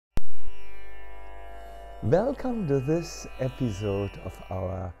Welcome to this episode of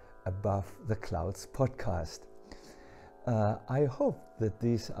our Above the Clouds podcast. I hope that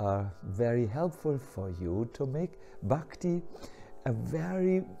these are very helpful for you to make bhakti a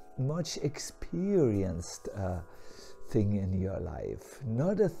very much experienced thing in your life.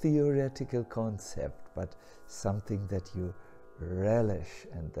 Not a theoretical concept, but something that you relish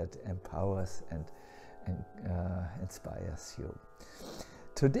and that empowers and inspires you.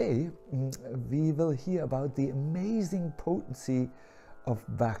 Today we will hear about the amazing potency of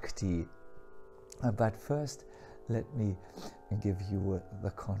bhakti. But first, let me give you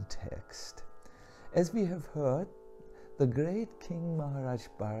the context. As we have heard, the great King Mahārāja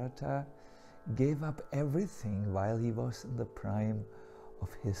Bharata gave up everything while he was in the prime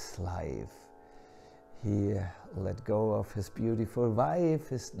of his life. He let go of his beautiful wife,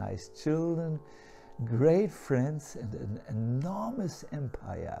 his nice children, great friends, and an enormous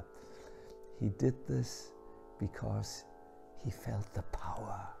empire. He did this because he felt the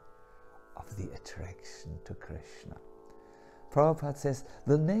power of the attraction to Krishna. Prabhupada says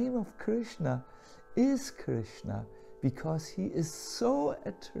the name of Krishna is Krishna because he is so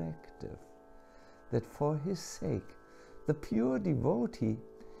attractive that for his sake the pure devotee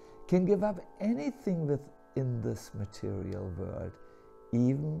can give up anything within this material world,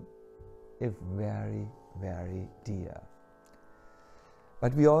 even if very, very dear.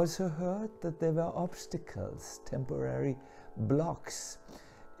 But we also heard that there were obstacles, temporary blocks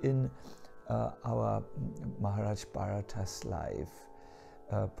in our Mahārāja Bharata's life.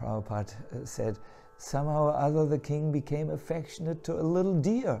 Prabhupada said, somehow or other the king became affectionate to a little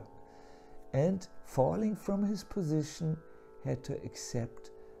deer and, falling from his position, had to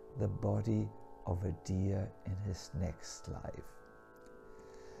accept the body of a deer in his next life.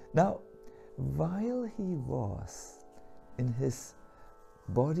 Now, while he was in his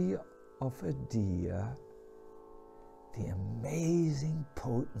body of a deer, the amazing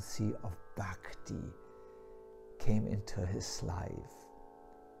potency of bhakti came into his life.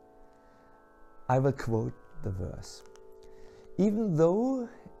 I will quote the verse. Even though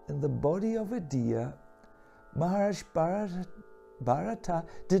in the body of a deer, Mahārāja Bharata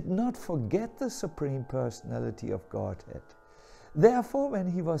did not forget the Supreme Personality of Godhead. Therefore,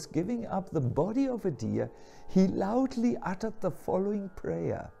 when he was giving up the body of a deer, he loudly uttered the following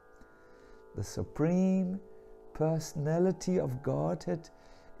prayer. The Supreme Personality of Godhead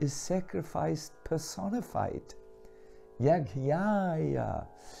is sacrificed personified. Yajñāya.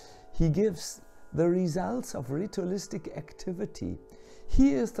 He gives the results of ritualistic activity.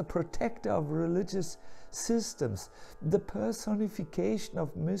 He is the protector of religious systems, the personification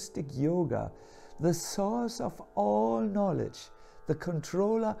of mystic yoga, the source of all knowledge, the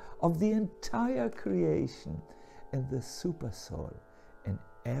controller of the entire creation, and the Supersoul in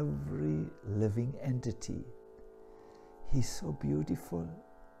every living entity. He's so beautiful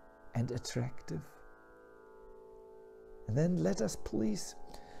and attractive. And then let us please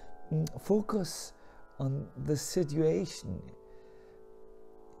focus on the situation.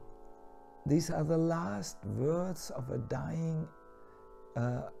 These are the last words of a dying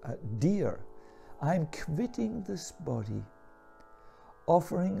deer. I'm quitting this body,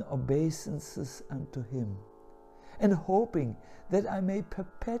 offering obeisances unto him, and hoping that I may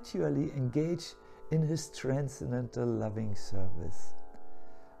perpetually engage in his transcendental loving service.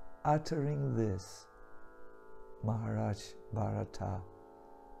 Uttering this, Mahārāja Bharata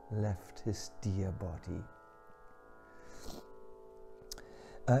left his deer body.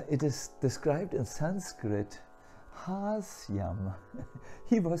 It is described in Sanskrit, hāsyan.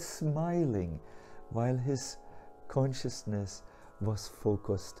 He was smiling while his consciousness was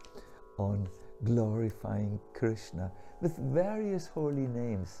focused on glorifying Krishna with various holy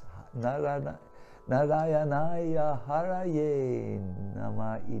names. Nārāyaṇāya, haraye,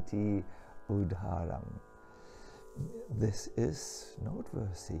 nama iti udāraṁ. This is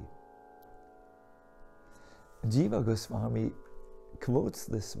noteworthy. Jiva Goswami quotes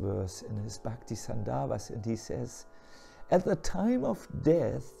this verse in his Bhakti Sandhavas, and he says, at the time of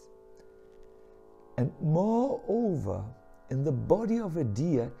death, and moreover in the body of a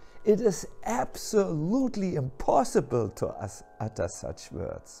deer, it is absolutely impossible to utter such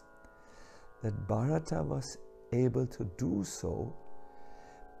words. That Bharata was able to do so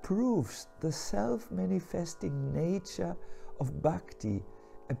proves the self-manifesting nature of bhakti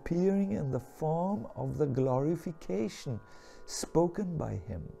appearing in the form of the glorification spoken by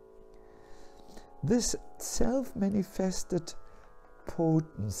him. This self-manifested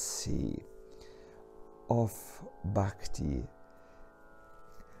potency of bhakti,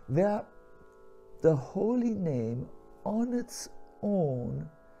 where the holy name on its own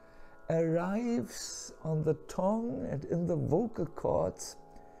arrives on the tongue and in the vocal cords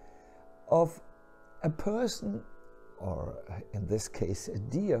of a person, or in this case a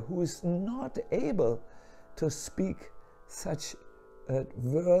deer, who is not able to speak such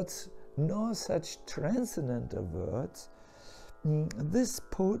words, nor such transcendental words, this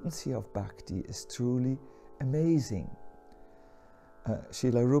potency of bhakti is truly amazing.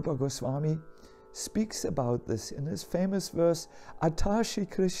 Srila Rupa Goswami speaks about this in his famous verse, Atashi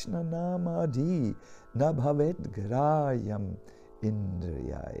Krishna namadi na bhavet grayam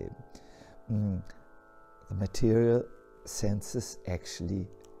indriyai. The material senses actually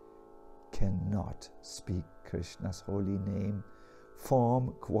cannot speak Krishna's holy name,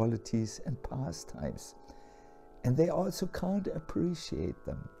 form, qualities and pastimes, and they also can't appreciate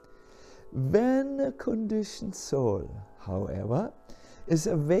them. When a conditioned soul, however, is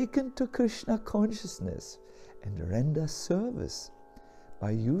awakened to Krishna consciousness and renders service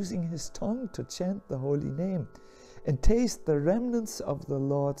by using his tongue to chant the holy name and taste the remnants of the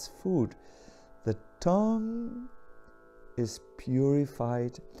Lord's food, the tongue is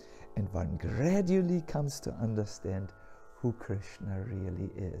purified and one gradually comes to understand who Krishna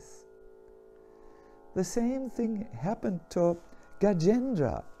really is. The same thing happened to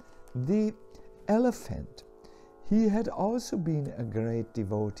Gajendra, the elephant. He had also been a great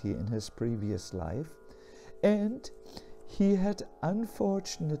devotee in his previous life, and he had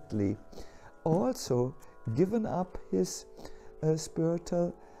unfortunately also given up his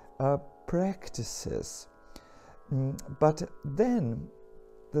spiritual practices. But then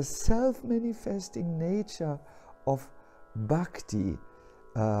the self-manifesting nature of bhakti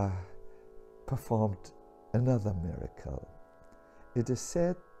performed another miracle. It is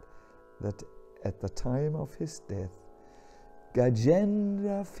said that at the time of his death,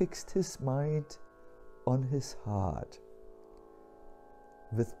 Gajendra fixed his mind on his heart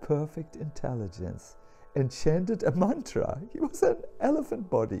with perfect intelligence and chanted a mantra. He was an elephant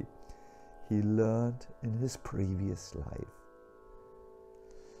body he learned in his previous life.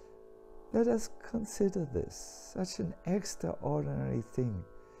 Let us consider this. Such an extraordinary thing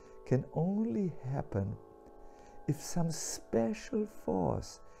can only happen if some special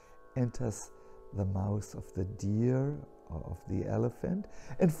force enters the mouth of the deer or of the elephant,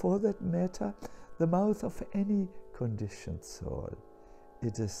 and for that matter, the mouth of any conditioned soul.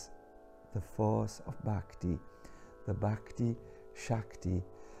 It is the force of bhakti, the bhakti shakti,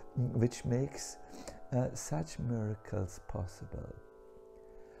 which makes such miracles possible.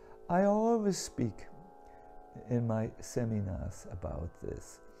 I always speak in my seminars about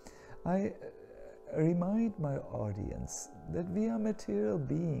this. I remind my audience that we are material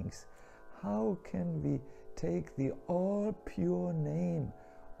beings. How can we take the all-pure name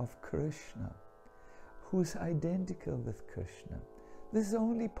of Krishna, who is identical with Krishna? This is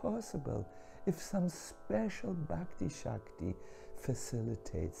only possible if some special bhakti shakti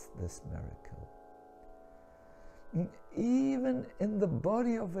facilitates this miracle. Even in the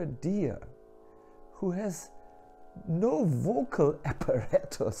body of a deer, who has no vocal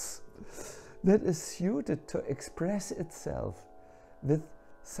apparatus that is suited to express itself with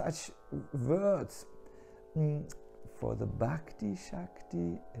such words, for the bhakti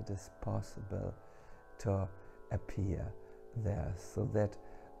shakti it is possible to appear there, so that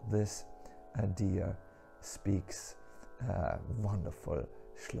this deer speaks wonderful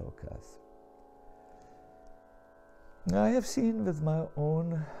shlokas. I have seen with my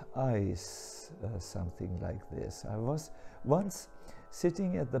own eyes something like this. I was once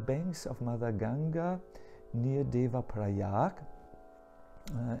sitting at the banks of Mother Ganga near Devaprayag,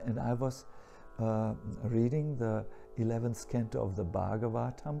 and I was reading the 11th canto of the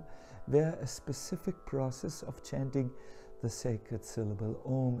Bhagavatam, where a specific process of chanting the sacred syllable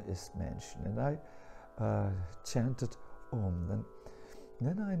Om is mentioned, and I chanted Om.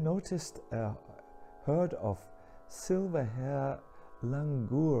 Then I noticed a herd of silver hair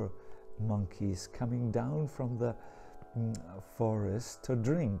langur monkeys coming down from the forest to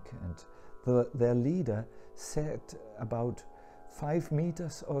drink, and their leader sat about 5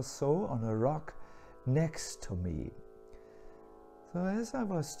 meters or so on a rock next to me. So as I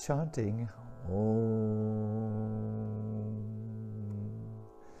was chanting Om,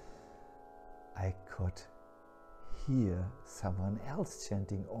 I could hear someone else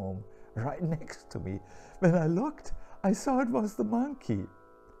chanting Om right next to me. When I looked, I saw it was the monkey.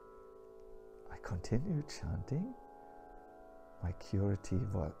 I continued chanting. My curiosity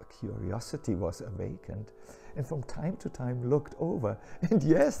was awakened, and from time to time looked over, and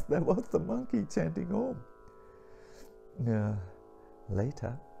yes, there was the monkey chanting Om.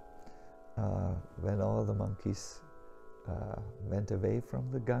 Later, when all the monkeys went away from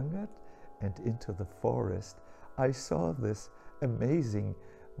the Ganga and into the forest, I saw this amazing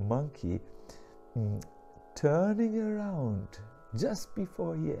monkey turning around just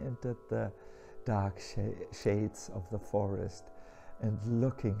before he entered the dark shades of the forest and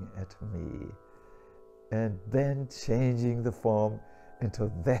looking at me, and then changing the form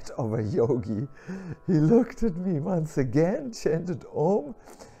into that of a yogi. He looked at me once again, chanted Om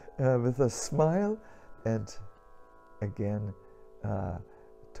with a smile, and again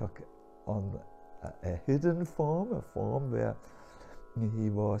took on a hidden form, a form where he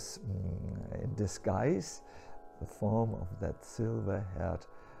was in disguise, the form of that silver-haired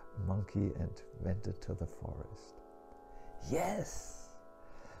monkey, and went into the forest. Yes,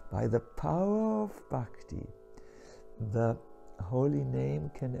 by the power of bhakti, the holy name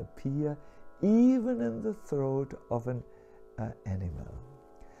can appear even in the throat of an animal.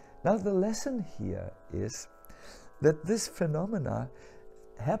 Now the lesson here is that this phenomena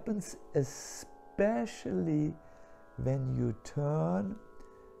happens especially when you turn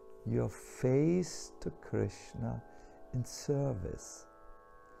your face to Krishna in service.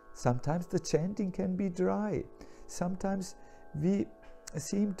 Sometimes the chanting can be dry. Sometimes we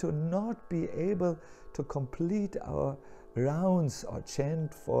seem to not be able to complete our rounds or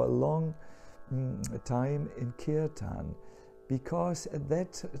chant for a long time in kirtan, because at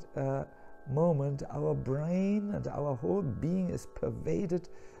that moment our brain and our whole being is pervaded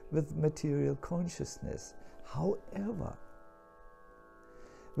with material consciousness. However,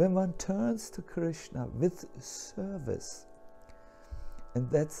 when one turns to Krishna with service, and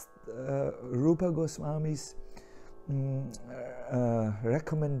that's Rupa Goswami's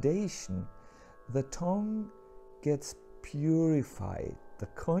recommendation, the tongue gets purified, the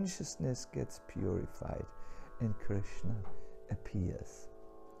consciousness gets purified, and Krishna appears.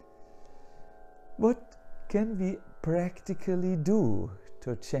 What can we practically do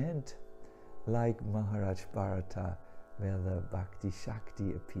to chant like Mahārāja Bharata, where the Bhakti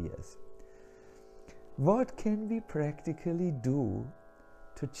Shakti appears? What can we practically do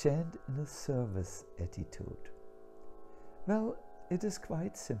to chant in a service attitude? Well, it is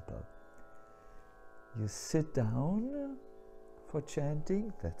quite simple. You sit down for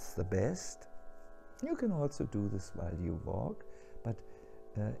chanting, that's the best. You can also do this while you walk, but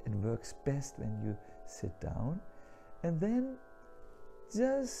it works best when you sit down. And then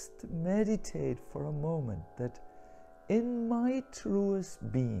just meditate for a moment that in my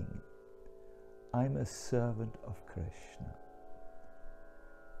truest being, I'm a servant of Krishna.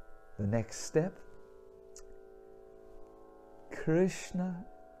 The next step, Krishna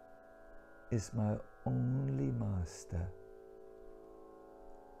is my only master,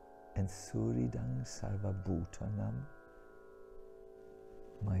 and Suridang Sarva Bhutanam,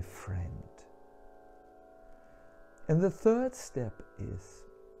 my friend. And the third step is,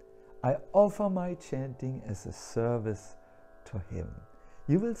 I offer my chanting as a service to him.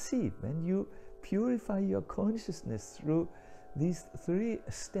 You will see, when you purify your consciousness through these three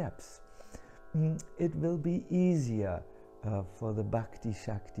steps, it will be easier for the Bhakti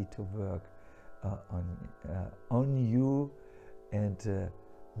Shakti to work on you and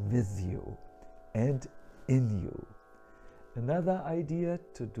with you and in you. Another idea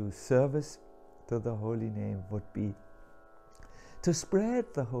to do service to the holy name would be to spread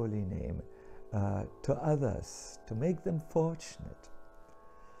the holy name to others, to make them fortunate.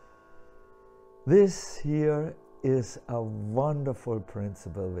 This here is a wonderful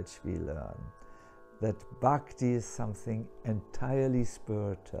principle which we learn, that bhakti is something entirely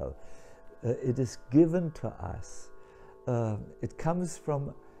spiritual. It is given to us. It comes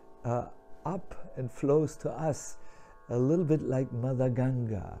from up and flows to us, a little bit like Mother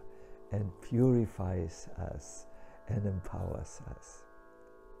Ganga, and purifies us and empowers us.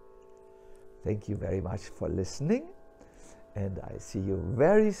 Thank you very much for listening, and I see you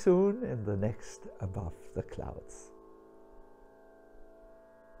very soon in the next Above the Clouds.